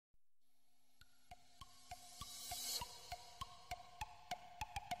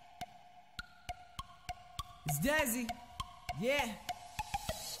It's Dezzy, yeah.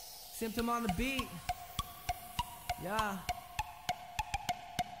 Simtem on the beat, yeah.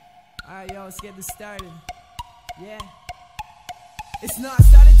 Alright, yo, let's get this started, yeah. It's not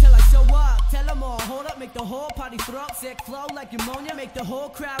started till I show up. Tell them all, hold up, make the whole party throw up. Sick flow like pneumonia, make the whole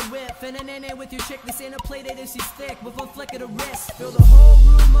crowd whip. Finna in with your chick, this ain't a play date if she's thick. With one flick of the wrist, fill the whole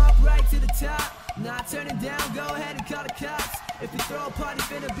room up right to the top. Not turning down, go ahead and call the cops. If you throw a party,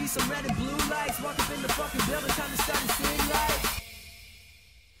 finna be some red and blue lights. Walk up in the fucking building, time to start to sing like.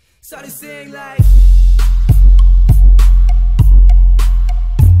 Start to sing like.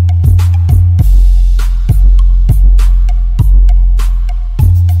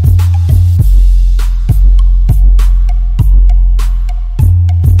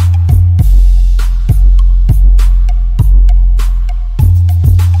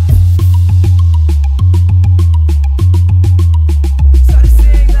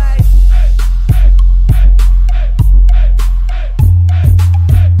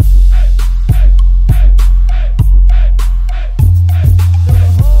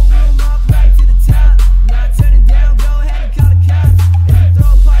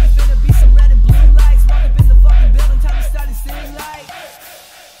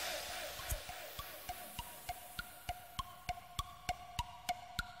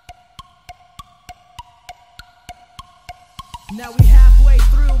 Now we halfway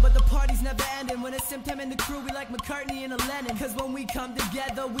through, but the party's never ending. When it's Simtem and the crew, we like McCartney and a Lennon. Cause when we come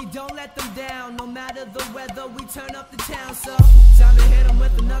together, we don't let them down. No matter the weather, we turn up the town. So, time to hit them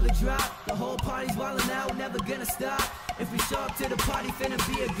with another drop. The whole party's wildin' out, never gonna stop. If we show up to the party, finna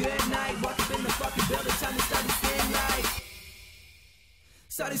be a good night. Walk up in the fucking building, time to start to sing like.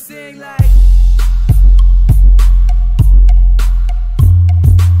 Start to sing like.